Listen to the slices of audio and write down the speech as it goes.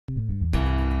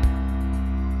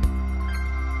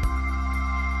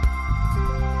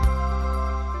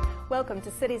Welcome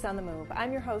to Cities on the Move.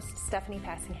 I'm your host, Stephanie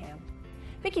Passingham.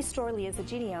 Vickie Storlie is a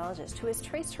genealogist who has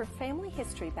traced her family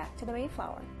history back to the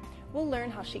Mayflower. We'll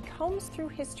learn how she combs through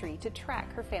history to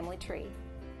track her family tree.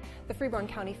 The Freeborn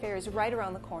County Fair is right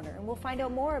around the corner, and we'll find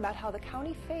out more about how the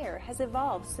county fair has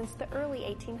evolved since the early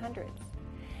 1800s.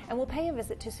 And we'll pay a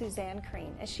visit to Susanne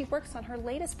Crane as she works on her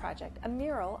latest project, a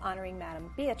mural honoring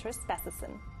Madame Beatrice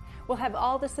Bessessen. We'll have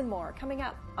all this and more coming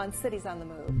up on Cities on the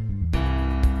Move.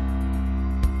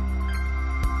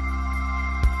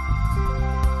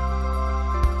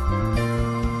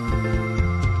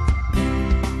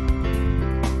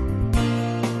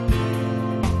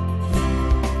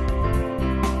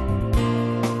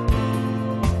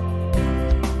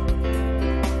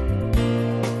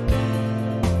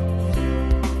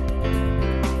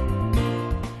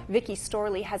 Vickie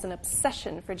Storlie has an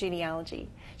obsession for genealogy.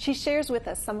 She shares with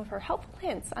us some of her helpful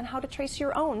hints on how to trace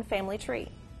your own family tree.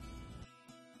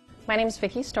 My name is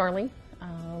Vickie Storlie.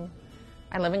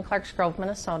 I live in Clarks Grove,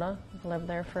 Minnesota. I've lived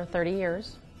there for 30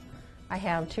 years. I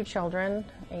have 2 children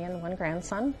and 1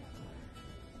 grandson.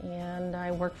 And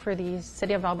I work for the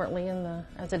City of Albert Lea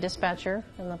as a dispatcher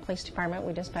in the police department.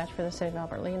 We dispatch for the City of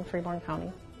Albert Lea in Freeborn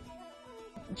County.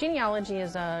 Genealogy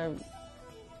is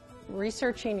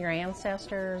researching your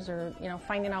ancestors, or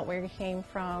finding out where you came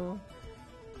from.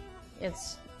 It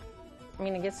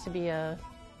gets to be a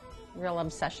real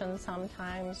obsession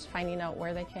sometimes, finding out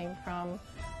where they came from.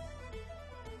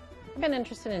 I've been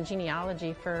interested in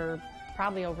genealogy for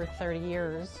probably over 30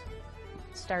 years.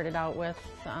 Started out with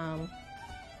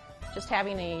just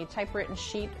having a typewritten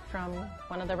sheet from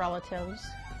one of the relatives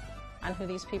on who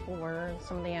these people were,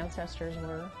 some of the ancestors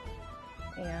were,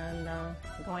 and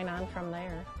going on from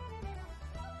there.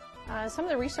 Some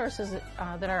of the resources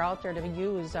that are out there to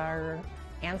use are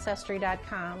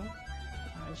Ancestry.com,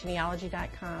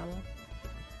 genealogy.com,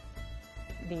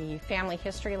 the Family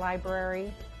History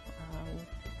Library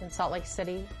in Salt Lake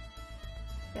City.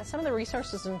 Yeah, some of the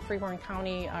resources in Freeborn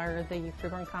County are the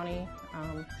Freeborn County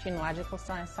Genealogical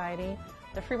Society,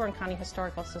 the Freeborn County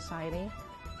Historical Society,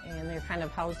 and they're kind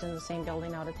of housed in the same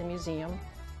building out at the museum.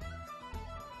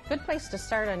 Good place to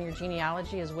start on your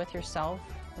genealogy is with yourself,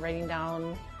 writing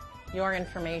down your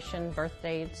information, birth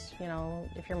dates,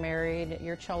 if you're married,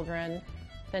 your children.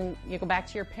 Then you go back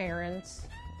to your parents,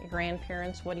 your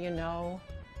grandparents, what do you know?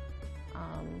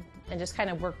 And just kind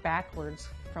of work backwards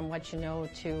from what you know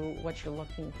to what you're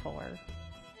looking for.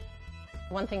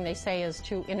 One thing they say is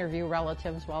to interview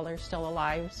relatives while they're still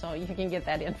alive, so you can get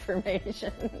that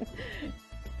information.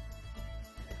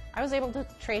 I was able to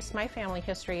trace my family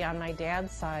history on my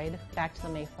dad's side back to the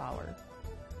Mayflower.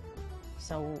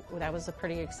 So that was a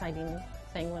pretty exciting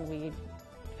thing when we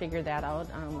figured that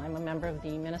out. I'm a member of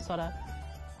the Minnesota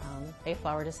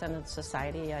Mayflower Descendants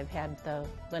Society. I've had the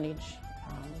lineage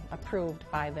approved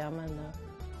by them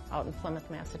out in Plymouth,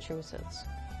 Massachusetts.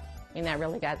 That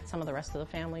really got some of the rest of the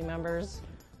family members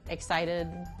excited.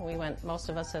 Most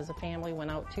of us as a family went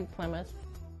out to Plymouth.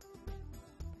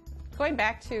 Going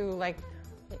back to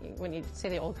when you say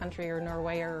the old country or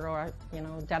Norway or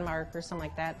Denmark or something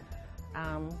like that,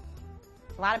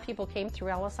 a lot of people came through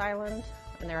Ellis Island,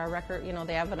 and there are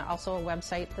they have also a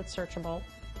website that's searchable.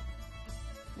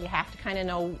 You have to kind of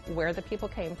know where the people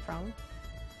came from,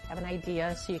 have an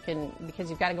idea, so because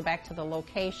you've got to go back to the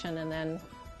location, and then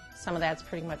some of that's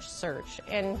pretty much search.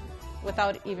 And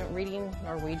without even reading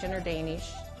Norwegian or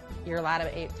Danish, you're a lot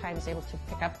of times able to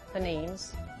pick up the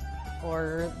names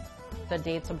or the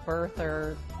dates of birth,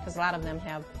 because a lot of them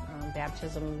have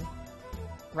baptism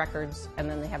records, and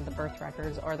then they have the birth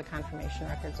records or the confirmation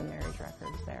records and marriage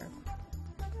records there.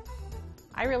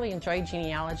 I really enjoy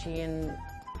genealogy, and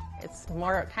it's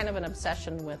more kind of an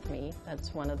obsession with me.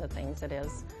 That's one of the things it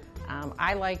is.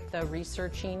 I like the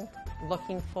researching,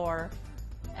 looking for,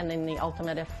 and then the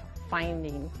ultimate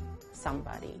finding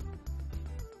somebody.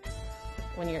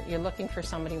 When you're looking for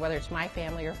somebody, whether it's my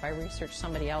family or if I research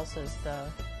somebody else's,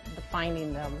 the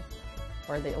finding them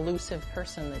or the elusive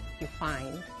person that you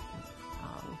find,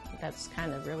 that's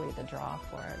kind of really the draw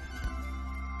for it.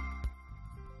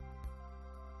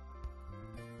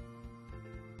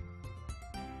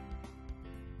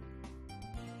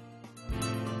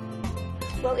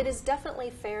 Well, it is definitely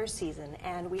fair season,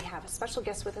 and we have a special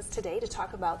guest with us today to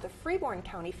talk about the Freeborn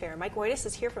County Fair. Mike Woitis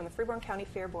is here from the Freeborn County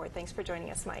Fair Board. Thanks for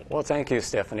joining us, Mike. Well, thank you,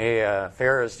 Stephanie.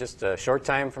 Fair is just a short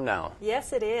time from now.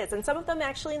 Yes, it is, and some of them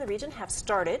actually in the region have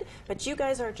started, but you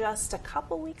guys are just a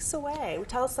couple weeks away.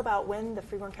 Tell us about when the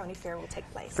Freeborn County Fair will take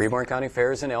place. Freeborn County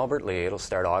Fair is in Albert Lea. It'll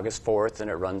start August 4th,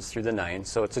 and it runs through the 9th.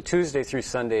 So it's a Tuesday through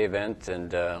Sunday event,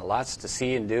 and lots to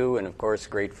see and do, and of course,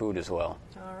 great food as well.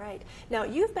 All right. right. Now,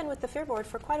 you've been with the Fair Board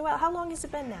for quite a while. How long has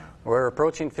it been now? We're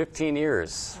approaching 15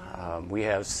 years. Wow. We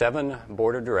have 7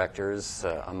 board of directors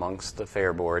amongst the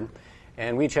Fair Board,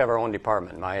 and we each have our own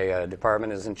department. My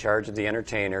department is in charge of the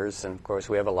entertainers, and of course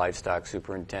we have a livestock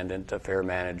superintendent, a fair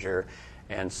manager,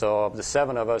 and so of the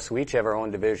 7 of us, we each have our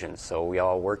own divisions. So we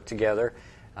all work together,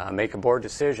 make a board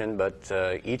decision, but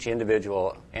each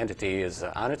individual entity is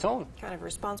on its own. Kind of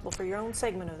responsible for your own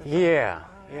segment of the Yeah. Right.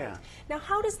 Yeah. Now,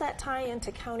 how does that tie into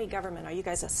county government? Are you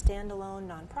guys a standalone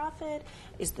nonprofit?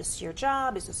 Is this your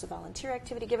job? Is this a volunteer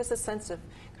activity? Give us a sense of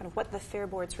kind of what the Fair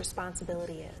Board's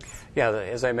responsibility is. Yeah,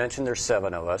 as I mentioned, there's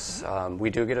 7 of us. We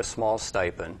do get a small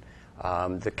stipend.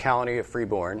 The county of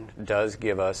Freeborn does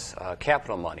give us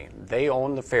capital money. They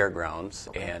own the fairgrounds,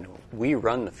 and we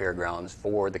run the fairgrounds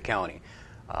for the county.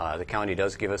 The county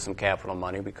does give us some capital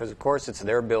money because, of course, it's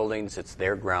their buildings, it's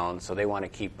their grounds, so they want to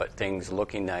keep things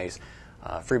looking nice.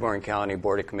 Freeborn County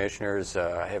Board of Commissioners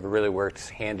have really worked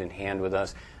hand in hand with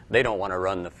us. They don't want to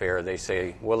run the fair. They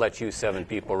say, we'll let you 7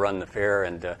 people run the fair,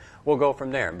 and we'll go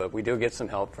from there. But we do get some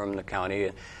help from the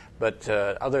county. But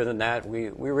other than that, we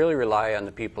really rely on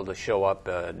the people to show up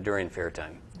during fair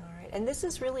time. All right. And this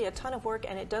is really a ton of work,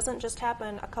 and it doesn't just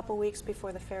happen a couple weeks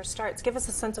before the fair starts. Give us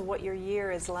a sense of what your year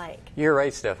is like. You're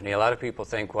right, Stephanie. A lot of people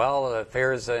think, well, the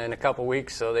fair's in a couple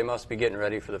weeks, so they must be getting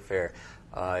ready for the fair.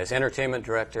 As entertainment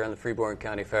director on the Freeborn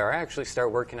County Fair, I actually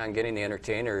start working on getting the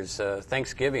entertainers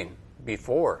Thanksgiving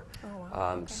before. Oh,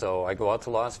 wow. Okay. So I go out to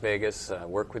Las Vegas,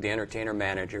 work with the entertainer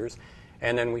managers,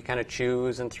 and then we kind of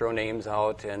choose and throw names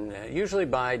out. And usually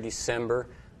by December,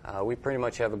 we pretty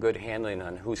much have a good handling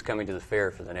on who's coming to the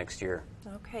fair for the next year.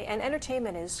 Okay, and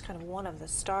entertainment is kind of one of the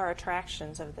star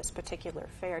attractions of this particular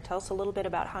fair. Tell us a little bit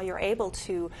about how you're able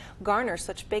to garner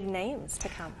such big names to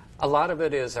come. A lot of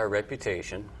it is our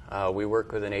reputation. We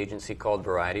work with an agency called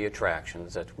Variety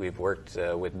Attractions that we've worked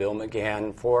with Bill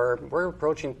McGann for, we're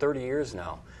approaching 30 years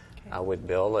now with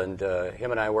Bill, and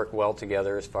him and I work well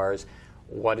together as far as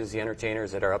what is the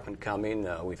entertainers that are up and coming.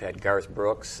 We've had Garth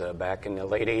Brooks back in the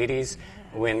late 80s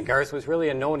when Garth was really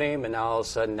a no-name, and now all of a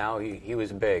sudden now he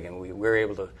was big, and we were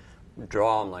able to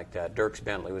draw him like that. Dierks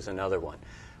Bentley was another one.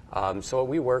 So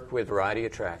we work with Variety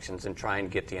Attractions and try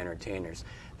and get the entertainers.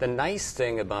 The nice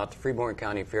thing about the Freeborn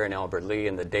County Fair in Albert Lea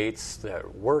and the dates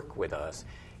that work with us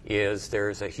is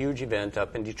there's a huge event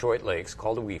up in Detroit Lakes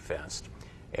called the Wee Fest.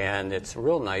 And it's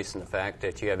real nice in the fact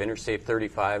that you have Interstate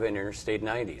 35 and Interstate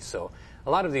 90. So a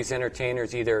lot of these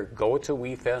entertainers either go to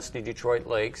Wee Fest in Detroit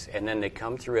Lakes and then they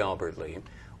come through Albert Lea,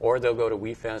 or they'll go to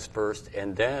Wee Fest first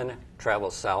and then travel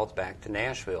south back to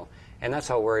Nashville. And that's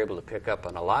how we're able to pick up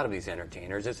on a lot of these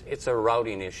entertainers. It's a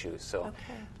routing issue. So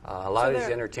a lot of these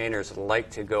entertainers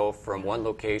like to go from one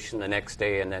location the next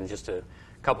day and then just a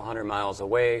couple hundred miles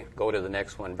away, go to the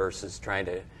next one versus trying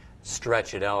to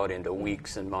stretch it out into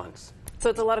weeks and months. So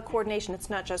it's a lot of coordination.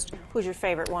 It's not just who's your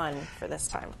favorite one for this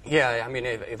time. Yeah, I mean,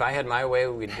 if I had my way,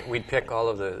 we'd pick all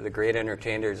of the great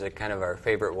entertainers that kind of our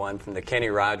favorite one, from the Kenny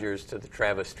Rogers to the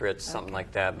Travis Stritz, something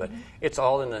like that. But it's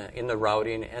all in the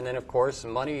routing, and then of course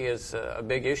money is a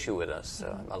big issue with us.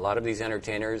 A lot of these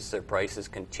entertainers, their prices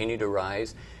continue to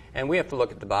rise, and we have to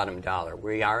look at the bottom dollar.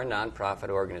 We are a nonprofit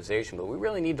organization, but we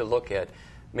really need to look at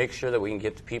make sure that we can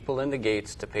get the people in the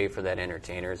gates to pay for that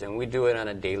entertainers, and we do it on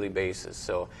a daily basis.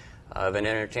 So. If an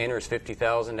entertainer is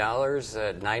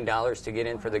 $50,000, $9 to get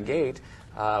in for the gate,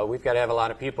 we've got to have a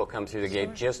lot of people come through the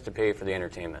gate just to pay for the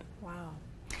entertainment. Wow.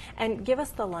 And give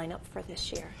us the lineup for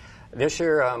this year. This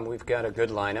year, we've got a good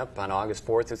lineup. On August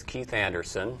 4th is Keith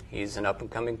Anderson. He's an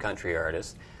up-and-coming country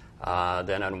artist.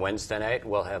 Then on Wednesday night,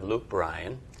 we'll have Luke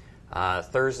Bryan.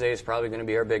 Thursday is probably going to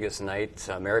be our biggest night.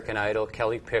 American Idol,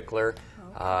 Kelly Pickler.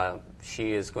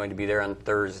 She is going to be there on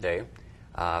Thursday.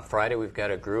 Friday, we've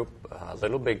got a group,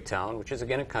 Little Big Town, which is,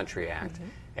 again, a country act.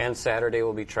 And Saturday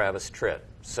will be Travis Tritt.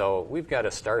 So we've got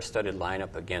a star-studded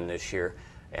lineup again this year,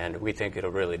 and we think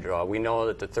it'll really draw. We know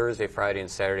that the Thursday, Friday,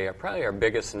 and Saturday are probably our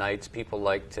biggest nights. People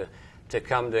like to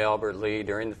come to Albert Lea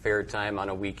during the fair time on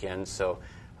a weekend. So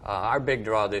our big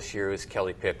draw this year is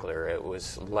Kelly Pickler. It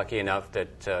was lucky enough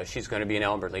that she's going to be in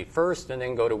Albert Lea first and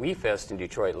then go to Wee Fest in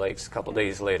Detroit Lakes a couple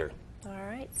days later.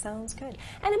 Sounds good.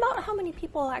 And about how many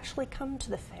people actually come to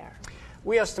the fair?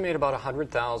 We estimate about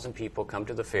 100,000 people come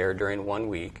to the fair during 1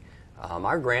 week.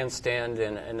 Our grandstand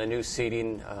and the new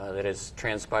seating that has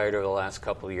transpired over the last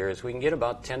couple of years, we can get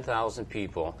about 10,000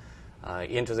 people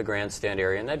into the grandstand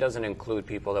area, and that doesn't include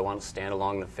people that want to stand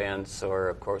along the fence, or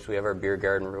of course we have our beer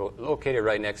garden located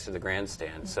right next to the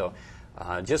grandstand. So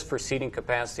just for seating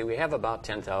capacity, we have about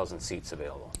 10,000 seats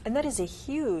available. And that is a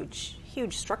huge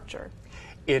structure.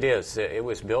 It is. It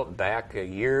was built back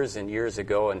years and years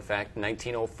ago. In fact,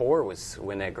 1904 was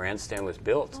when that grandstand was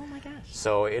built. Oh my gosh.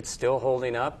 So it's still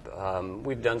holding up.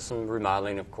 We've done some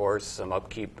remodeling, of course, some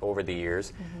upkeep over the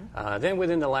years. Then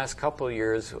within the last couple of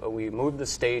years, we moved the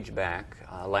stage back.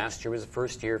 Last year was the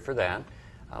first year for that.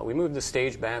 We moved the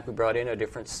stage back. We brought in a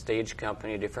different stage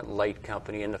company, a different light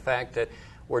company, and the fact that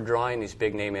we're drawing these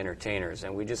big name entertainers,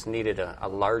 and we just needed a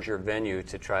larger venue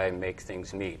to try and make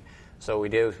things meet. So we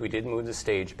did move the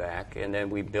stage back, and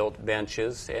then we built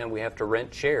benches, and we have to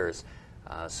rent chairs.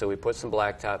 So we put some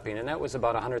blacktopping, and that was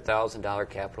about a $100,000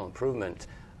 capital improvement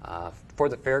for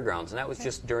the fairgrounds, and that was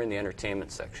just during the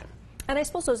entertainment section. And I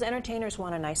suppose those entertainers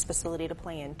want a nice facility to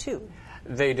play in, too.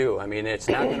 They do. I mean, it's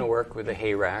not going to work with the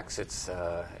hay racks. It's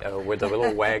with the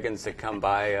little wagons that come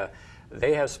by.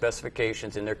 They have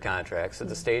specifications in their contracts that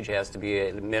the stage has to be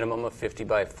a minimum of 50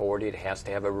 by 40. It has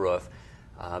to have a roof.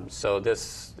 So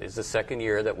this is the second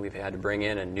year that we've had to bring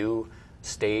in a new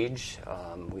stage.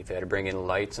 We've had to bring in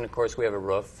lights, and of course we have a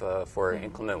roof for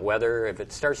inclement weather. If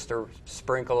it starts to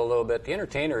sprinkle a little bit, the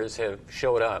entertainers have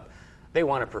showed up. They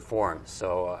want to perform.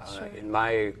 So in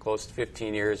my close to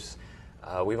 15 years,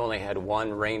 we've only had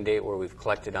one rain date where we've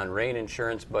collected on rain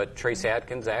insurance, but Trace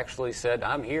Atkins actually said,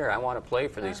 I'm here, I want to play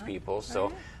for these people.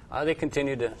 So they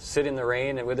continue to sit in the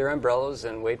rain and with their umbrellas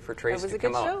and wait for Trace to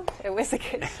come out. It was a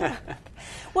good show.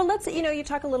 Well, let's, you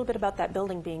talk a little bit about that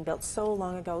building being built so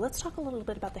long ago. Let's talk a little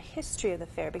bit about the history of the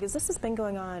fair, because this has been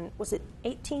going on, was it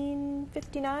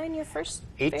 1859, your first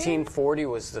fair? 1840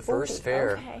 was the first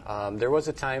fair. Okay. There was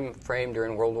a time frame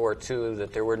during World War II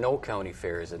that there were no county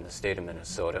fairs in the state of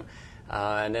Minnesota.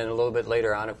 And then a little bit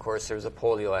later on, of course, there was a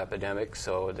polio epidemic,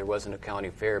 so there wasn't a county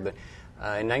fair. But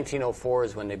in 1904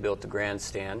 is when they built the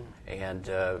grandstand, and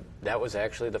that was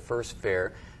actually the first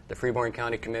fair. The Freeborn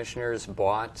County Commissioners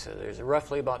bought, there's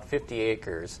roughly about 50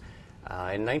 acres.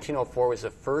 In 1904 was the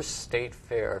first state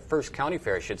fair, or first county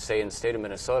fair, I should say, in the state of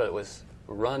Minnesota that was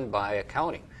run by a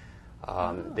county.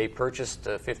 They purchased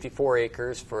 54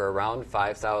 acres for around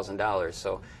 $5,000.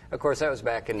 So, of course, that was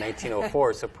back in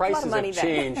 1904. So prices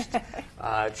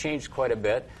have changed quite a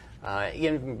bit.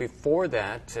 Even before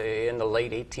that, in the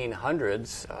late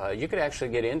 1800s, you could actually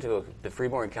get into the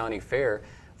Freeborn County Fair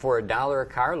for $1 a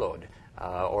carload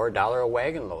or $1 a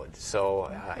wagon load.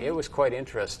 So it was quite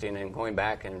interesting in going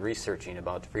back and researching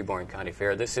about the Freeborn County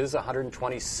Fair. This is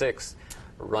 126th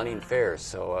running fair,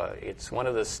 so it's one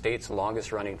of the state's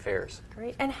longest running fairs.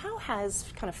 Great. And how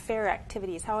has kind of fair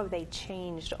activities, how have they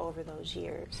changed over those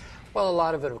years? Well, a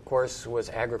lot of it, of course, was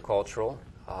agricultural.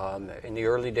 In the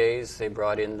early days, they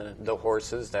brought in the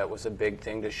horses. That was a big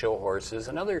thing, to show horses.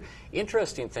 Another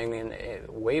interesting thing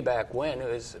way back when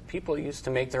is people used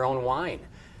to make their own wine.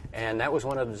 And that was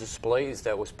one of the displays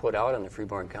that was put out on the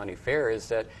Freeborn County Fair, is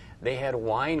that they had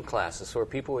wine classes where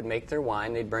people would make their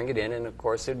wine, they'd bring it in, and of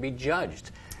course it'd be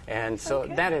judged. And so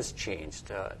that has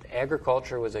changed.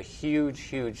 Agriculture was a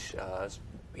huge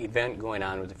event going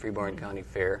on with the Freeborn County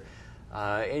Fair.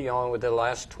 And, with the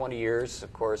last 20 years,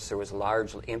 of course, there was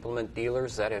large implement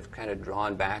dealers that have kind of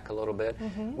drawn back a little bit.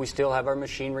 We still have our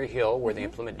machinery hill where the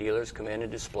implement dealers come in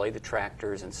and display the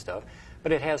tractors and stuff,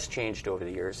 but it has changed over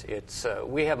the years. It's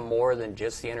we have more than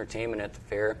just the entertainment at the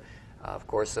fair. Of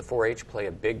course, the 4-H play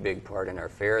a big part in our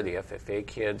fair, the FFA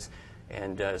kids,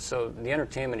 and so the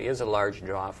entertainment is a large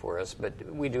draw for us, but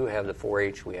we do have the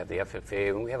 4-H, we have the FFA,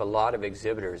 and we have a lot of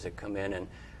exhibitors that come in and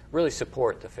really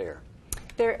support the fair.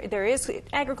 There is,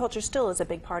 agriculture still is a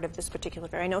big part of this particular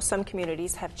fair. I know some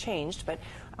communities have changed, but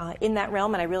in that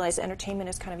realm, and I realize entertainment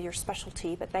is kind of your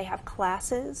specialty, but they have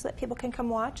classes that people can come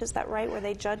watch, is that right, where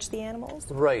they judge the animals?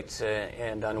 Right,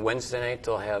 and on Wednesday night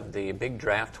they'll have the big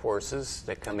draft horses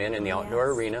that come in the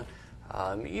outdoor arena.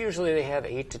 Usually they have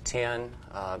 8 to 10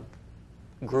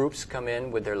 groups come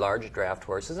in with their large draft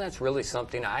horses, and that's really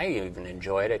something I even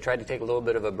enjoyed. I tried to take a little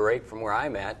bit of a break from where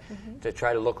I'm at to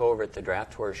try to look over at the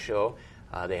draft horse show.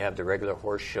 They have the regular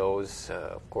horse shows,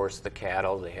 of course the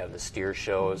cattle, they have the steer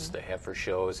shows, the heifer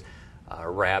shows,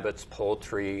 rabbits,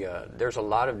 poultry. There's a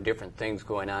lot of different things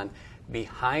going on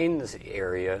behind this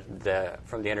area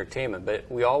from the entertainment, but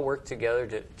we all work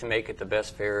together to make it the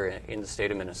best fair in the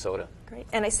state of Minnesota. Great.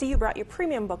 And I see you brought your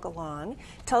premium book along.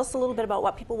 Tell us a little bit about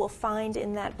what people will find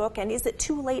in that book, and is it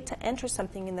too late to enter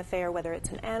something in the fair, whether it's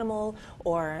an animal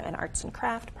or an arts and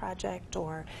craft project,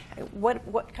 or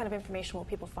what kind of information will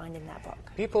people find in that book?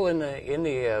 People in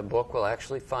the book will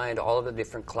actually find all of the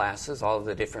different classes, all of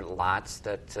the different lots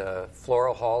that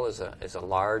Floral Hall is a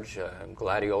large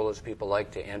gladiolas people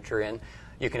like to enter in.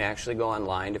 You can actually go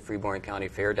online to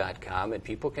freeborncountyfair.com, and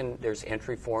people there's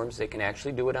entry forms, they can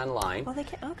actually do it online. Oh, they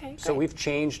can, okay. So we've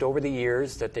changed over the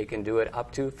years that they can do it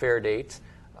up to fair dates.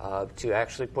 to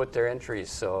actually put their entries.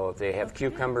 So if they have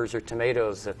cucumbers or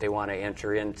tomatoes that they want to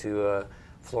enter into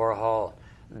Flora Hall,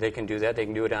 they can do that. They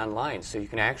can do it online. So you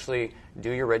can actually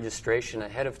do your registration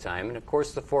ahead of time. And of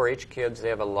course, the 4-H kids, they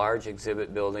have a large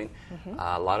exhibit building.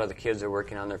 A lot of the kids are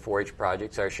working on their 4-H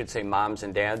projects. Or I should say moms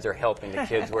and dads are helping the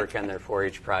kids work on their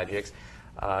 4-H projects.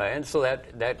 And so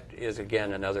that is,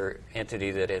 again, another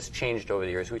entity that has changed over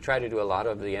the years. We try to do a lot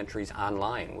of the entries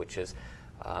online, which is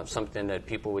something that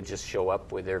people would just show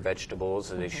up with their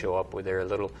vegetables, or they show up with their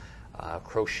little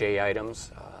crochet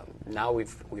items. Now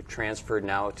we've transferred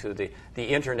now to the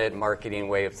internet marketing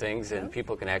way of things, and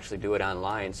people can actually do it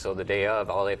online. So the day of,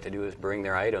 all they have to do is bring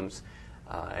their items,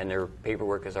 and their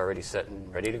paperwork is already set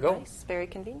and ready to go. Nice. Very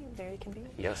convenient, very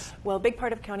convenient. Yes. Well, a big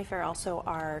part of County Fair also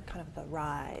are kind of the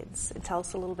rides. Tell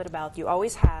us a little bit about, you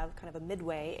always have kind of a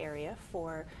midway area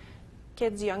for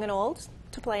kids young and old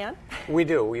to play on. We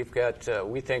do. We've got,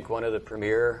 we think, one of the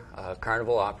premier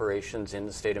carnival operations in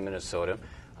the state of Minnesota.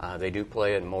 They do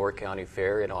play at Mower County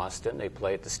Fair in Austin. They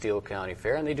play at the Steele County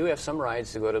Fair, and they do have some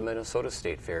rides to go to Minnesota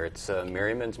State Fair. It's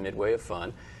Merriman's Midway of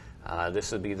Fun.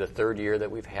 This would be the 3rd year that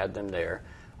we've had them there.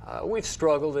 We've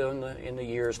struggled in the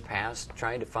years past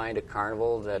trying to find a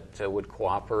carnival that would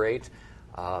cooperate.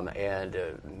 And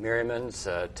Merriman's,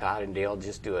 Todd and Dale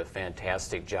just do a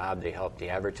fantastic job. They help the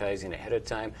advertising ahead of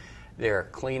time. They're a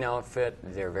clean outfit.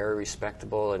 They're very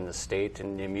respectable in the state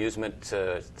and the amusement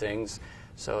things.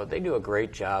 So they do a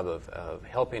great job of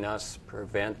helping us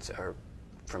prevent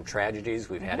from tragedies.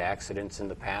 We've had accidents in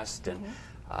the past, and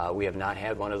we have not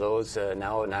had one of those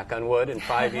now, knock on wood, in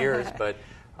 5 years. But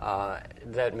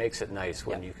that makes it nice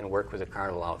when you can work with a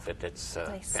carnival outfit that's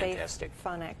nice, fantastic. Safe,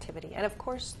 fun activity. And of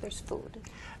course, there's food.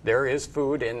 There is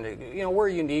food, and we're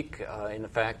unique in the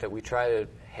fact that we try to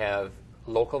have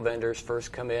local vendors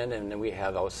first come in, and then we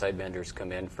have outside vendors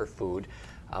come in for food.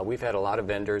 We've had a lot of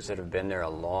vendors that have been there a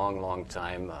long, long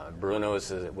time.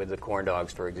 Bruno's with the corn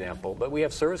dogs, for example. But we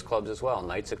have service clubs as well.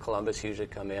 Knights of Columbus usually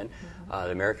come in.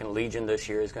 The American Legion this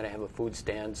year is going to have a food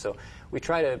stand. So we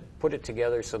try to put it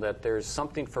together so that there's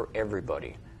something for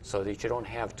everybody, so that you don't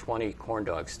have 20 corn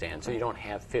dog stands, or you don't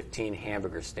have 15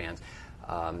 hamburger stands.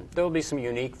 There will be some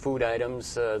unique food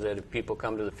items that if people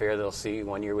come to the fair, they'll see.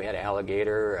 One year we had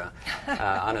alligator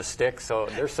on a stick. So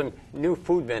there's some new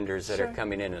food vendors that are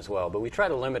coming in as well. But we try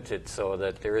to limit it so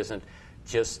that there isn't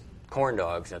just corn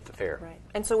dogs at the fair. Right.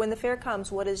 And so when the fair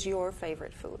comes, what is your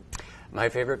favorite food? My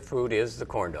favorite food is the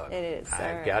corn dog. It is.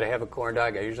 I've got to have a corn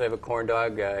dog. I usually have a corn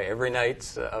dog every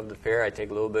night of the fair. I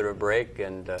take a little bit of a break,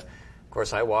 and of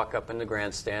course, I walk up in the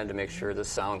grandstand to make sure the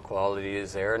sound quality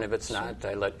is there, and if it's not,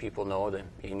 I let people know that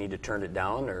you need to turn it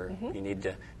down, or you need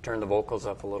to turn the vocals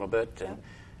up a little bit. And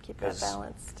keep that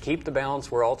balanced. Keep the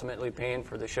balance. We're ultimately paying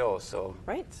for the show, so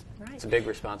it's a big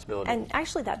responsibility. And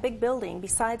actually, that big building,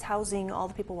 besides housing all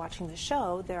the people watching the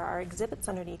show, there are exhibits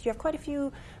underneath. You have quite a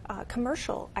few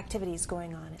commercial activities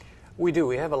going on. We do.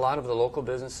 We have a lot of the local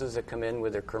businesses that come in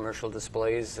with their commercial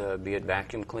displays, be it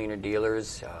vacuum cleaner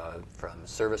dealers, from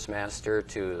ServiceMaster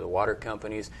to the water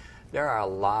companies. There are a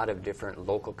lot of different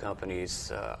local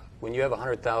companies. When you have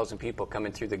 100,000 people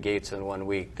coming through the gates in 1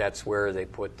 week, that's where they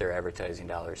put their advertising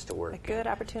dollars to work. A good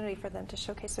opportunity for them to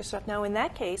showcase their stuff. Now, in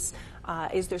that case,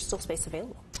 is there still space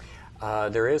available?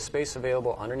 There is space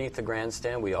available underneath the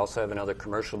grandstand. We also have another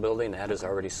commercial building that is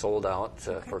already sold out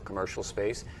for commercial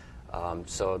space.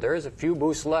 So there is a few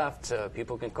booths left.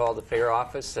 People can call the fair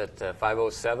office at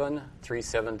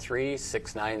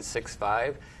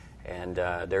 507-373-6965, and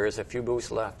there is a few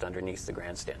booths left underneath the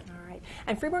grandstand. All right.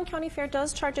 And Freeborn County Fair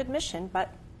does charge admission,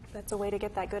 but that's a way to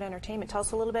get that good entertainment. Tell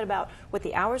us a little bit about what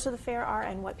the hours of the fair are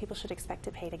and what people should expect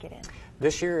to pay to get in.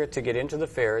 This year, to get into the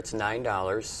fair, it's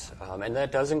 $9, and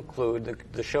that does include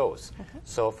the shows.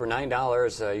 So for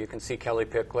 $9, you can see Kelly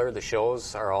Pickler. The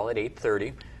shows are all at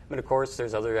 8:30. But of course,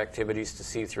 there's other activities to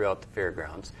see throughout the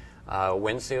fairgrounds.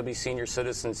 Wednesday will be Senior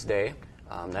Citizens Day.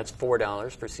 That's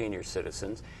 $4 for senior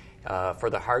citizens. For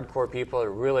the hardcore people that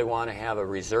really want to have a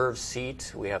reserved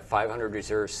seat, we have 500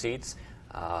 reserved seats.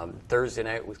 Thursday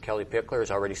night with Kelly Pickler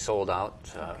is already sold out.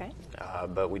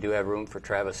 But we do have room for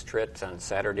Travis Tritt on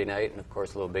Saturday night, and of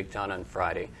course, Little Big Town on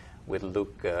Friday with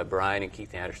Luke Bryan and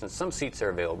Keith Anderson. Some seats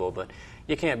are available, but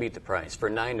you can't beat the price. For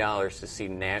 $9 to see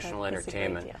national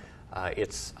entertainment,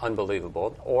 it's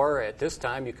unbelievable. Or at this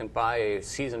time, you can buy a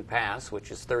season pass,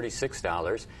 which is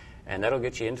 $36, and that'll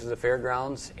get you into the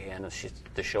fairgrounds, and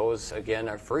the shows, again,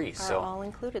 are free. Are all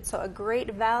included. So a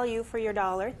great value for your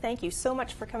dollar. Thank you so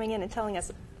much for coming in and telling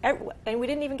us, and we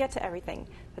didn't even get to everything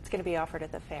that's going to be offered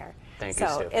at the fair. Thank you,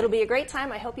 Stephanie. So it'll be a great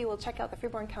time. I hope you will check out the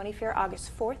Freeborn County Fair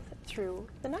August 4th through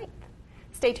the 9th.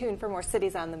 Stay tuned for more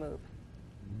Cities on the Move.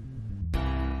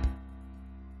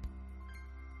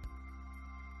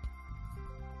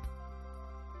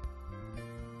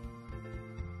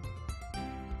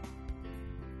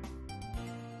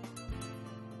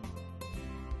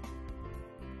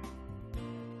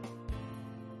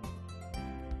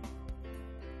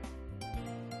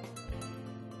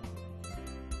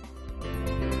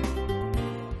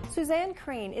 Susanne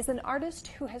Crane is an artist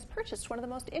who has purchased one of the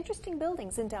most interesting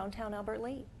buildings in downtown Albert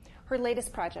Lea. Her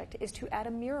latest project is to add a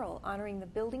mural honoring the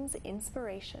building's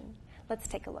inspiration. Let's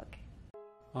take a look.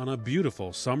 On a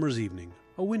beautiful summer's evening,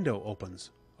 a window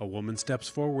opens. A woman steps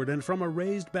forward, and from a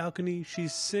raised balcony, she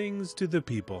sings to the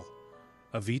people.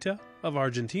 Evita of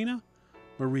Argentina?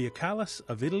 Maria Callas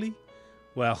of Italy?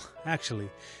 Well,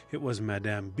 actually, it was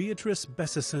Madame Beatrice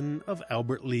Bessessen of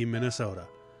Albert Lea, Minnesota.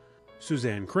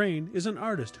 Susanne Crane is an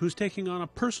artist who's taking on a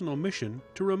personal mission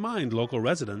to remind local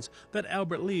residents that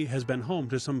Albert Lea has been home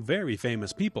to some very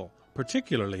famous people,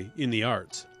 particularly in the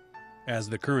arts. As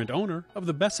the current owner of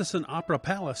the Bessessen Opera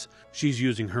Palace, she's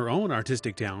using her own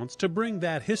artistic talents to bring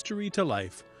that history to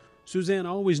life. Susanne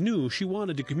always knew she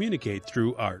wanted to communicate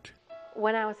through art.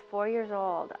 When I was 4 years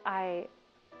old, I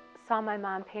saw my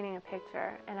mom painting a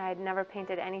picture, and I had never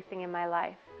painted anything in my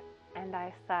life. And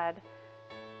I said,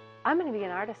 I'm going to be an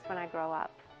artist when I grow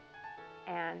up.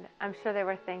 And I'm sure they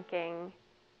were thinking,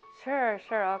 sure,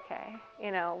 okay,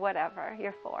 whatever,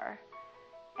 you're 4.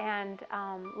 And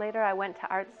later I went to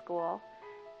art school,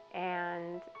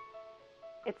 and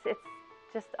it's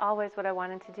just always what I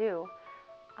wanted to do.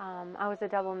 I was a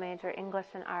double major, English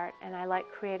and art, and I like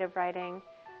creative writing.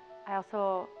 I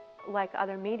also like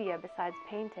other media besides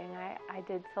painting. I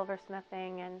did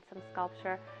silversmithing and some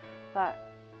sculpture, but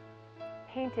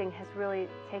painting has really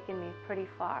taken me pretty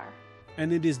far.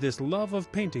 And it is this love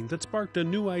of painting that sparked a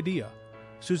new idea.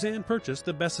 Susanne purchased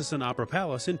the Bessessen Opera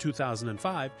Palace in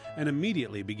 2005 and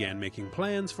immediately began making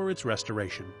plans for its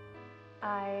restoration.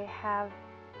 I have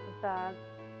the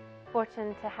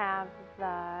fortune to have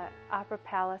the Opera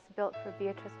Palace built for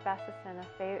Beatrice Bessessen,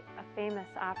 a famous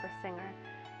opera singer,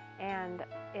 and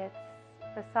its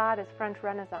facade is French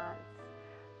Renaissance.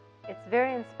 It's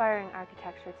very inspiring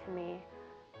architecture to me.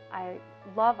 I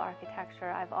love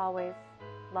architecture. I've always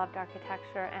loved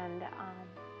architecture, and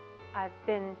I've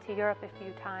been to Europe a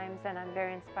few times, and I'm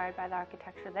very inspired by the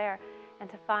architecture there. And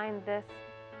to find this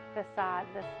facade,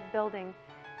 this building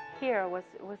here was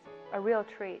a real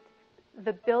treat.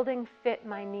 The building fit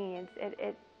my needs.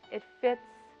 It fits.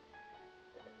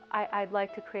 I'd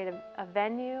like to create a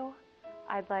venue.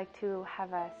 I'd like to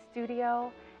have a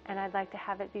studio, and I'd like to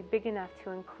have it be big enough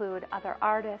to include other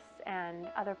artists and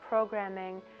other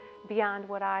programming beyond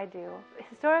what I do.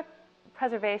 Historic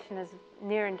preservation is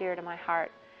near and dear to my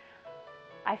heart.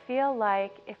 I feel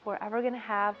like if we're ever going to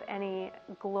have any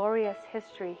glorious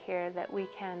history here that we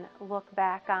can look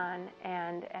back on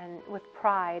and with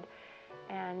pride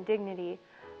and dignity,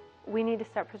 we need to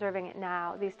start preserving it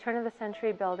now. These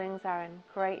turn-of-the-century buildings are in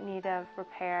great need of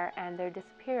repair, and they're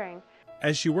disappearing.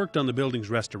 As she worked on the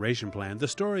building's restoration plan, the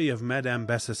story of Madame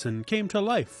Beatrice came to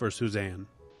life for Susanne.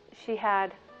 She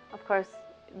had, of course,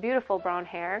 beautiful brown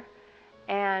hair,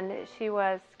 and she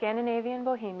was Scandinavian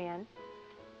Bohemian,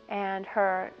 and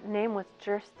her name was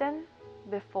Kirsten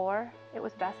before it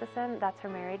was Bessessen. That's her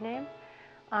married name.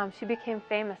 She became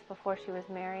famous before she was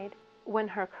married. When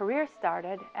her career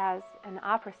started as an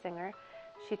opera singer,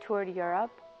 she toured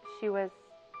Europe. She was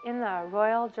in the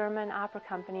Royal German Opera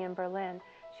Company in Berlin.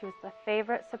 She was the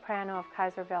favorite soprano of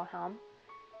Kaiser Wilhelm,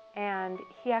 and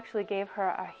he actually gave her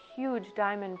a huge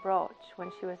diamond brooch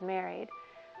when she was married.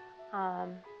 He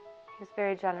was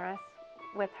very generous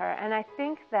with her, and I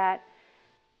think that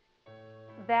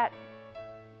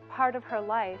part of her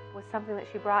life was something that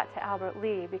she brought to Albert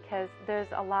Lea, because there's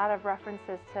a lot of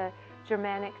references to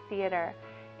Germanic theater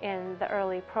in the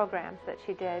early programs that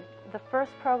she did. The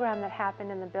first program that happened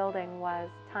in the building was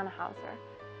Tannhauser,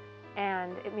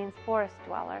 and it means forest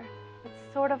dweller.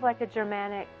 It's sort of like a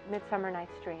Germanic Midsummer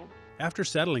Night's Dream. After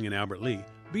settling in Albert Lea,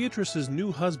 Beatrice's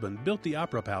new husband built the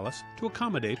Opera Palace to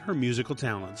accommodate her musical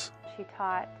talents. She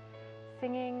taught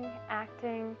singing,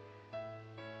 acting,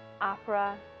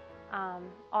 opera,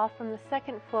 all from the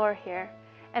second floor here.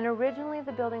 And originally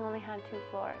the building only had 2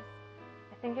 floors.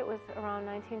 I think it was around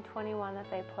 1921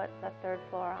 that they put the 3rd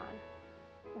floor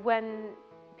on. When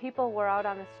people were out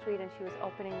on the street and she was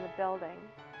opening the building,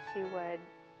 she would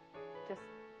just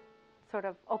sort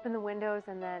of open the windows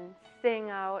and then sing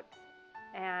out,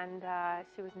 and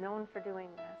she was known for doing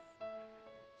this.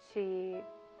 She,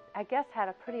 I guess, had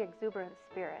a pretty exuberant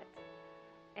spirit,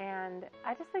 and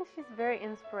I just think she's a very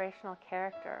inspirational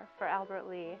character for Albert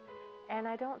Lea, and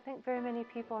I don't think very many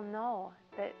people know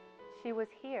that she was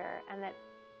here and that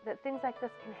things like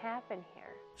this can happen here.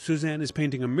 Susanne is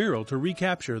painting a mural to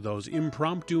recapture those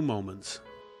impromptu moments.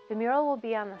 The mural will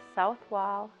be on the south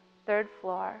wall, 3rd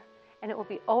floor, and it will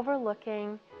be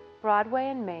overlooking Broadway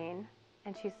and Main,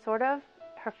 and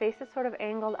her face is sort of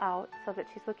angled out so that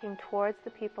she's looking towards the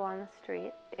people on the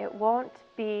street. It won't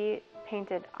be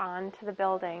painted onto the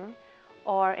building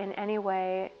or in any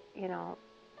way you know,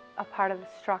 a part of the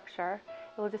structure.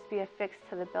 It will just be affixed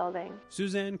to the building.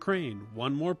 Susanne Crane,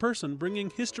 one more person bringing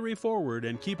history forward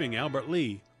and keeping Albert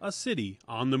Lea a city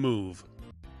on the move.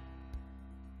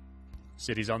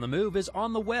 Cities on the Move is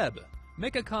on the web.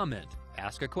 Make a comment,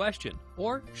 ask a question,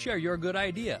 or share your good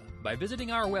idea by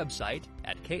visiting our website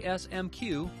at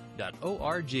ksmq.org.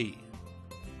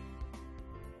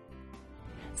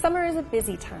 Summer is a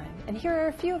busy time, and here are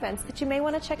a few events that you may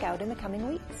want to check out in the coming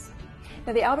weeks.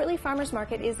 Now, the Albert Lea Farmers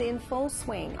Market is in full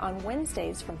swing on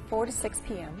Wednesdays from 4 to 6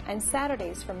 p.m. and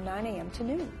Saturdays from 9 a.m. to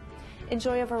noon.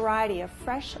 Enjoy a variety of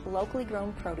fresh, locally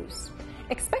grown produce.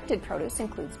 Expected produce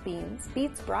includes beans,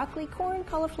 beets, broccoli, corn,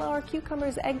 cauliflower,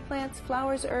 cucumbers, eggplants,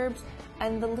 flowers, herbs,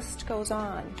 and the list goes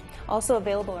on. Also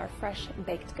available are fresh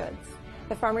baked goods.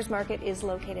 The Farmers Market is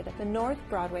located at the North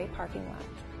Broadway parking lot.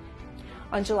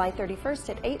 On July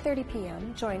 31st at 8:30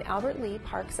 p.m., join Albert Lea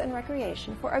Parks and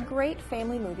Recreation for a great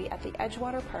family movie at the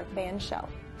Edgewater Park Band Shell.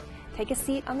 Take a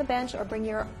seat on the bench or bring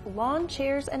your lawn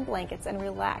chairs and blankets and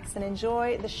relax and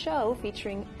enjoy the show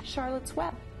featuring Charlotte's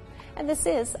Web. And this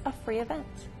is a free event.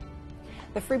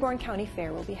 The Freeborn County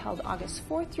Fair will be held August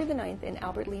 4th through the 9th in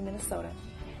Albert Lea, Minnesota.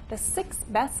 The 6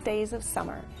 Best Days of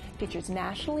Summer features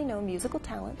nationally known musical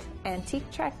talent, antique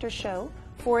tractor show,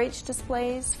 4-H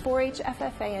displays, 4-H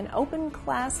FFA, and open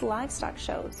class livestock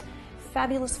shows,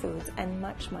 fabulous foods, and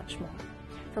much, much more.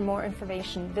 For more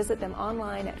information, visit them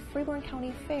online at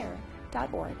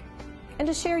freeborncountyfair.org. And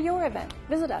to share your event,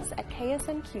 visit us at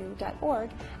ksmq.org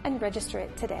and register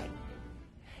it today.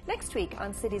 Next week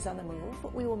on Cities on the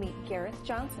Move, we will meet Gareth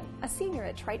Johnson, a senior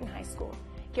at Triton High School.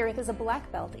 Gareth is a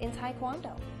black belt in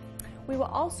Taekwondo. We will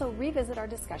also revisit our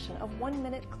discussion of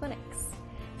 1-minute clinics.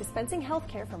 Dispensing health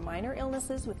care for minor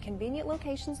illnesses with convenient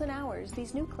locations and hours,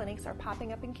 these new clinics are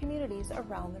popping up in communities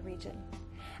around the region.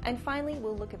 And finally,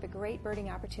 we'll look at the great birding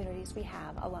opportunities we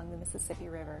have along the Mississippi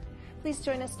River. Please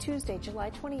join us Tuesday, July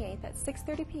 28th at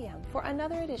 6:30 p.m. for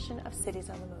another edition of Cities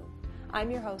on the Move. I'm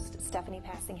your host, Stephanie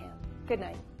Passingham. Good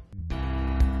night.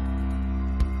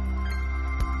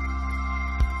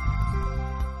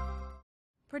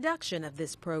 Production of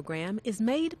this program is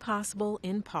made possible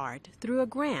in part through a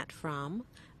grant from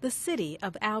the City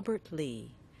of Albert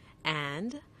Lea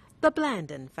and the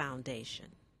Blandon Foundation.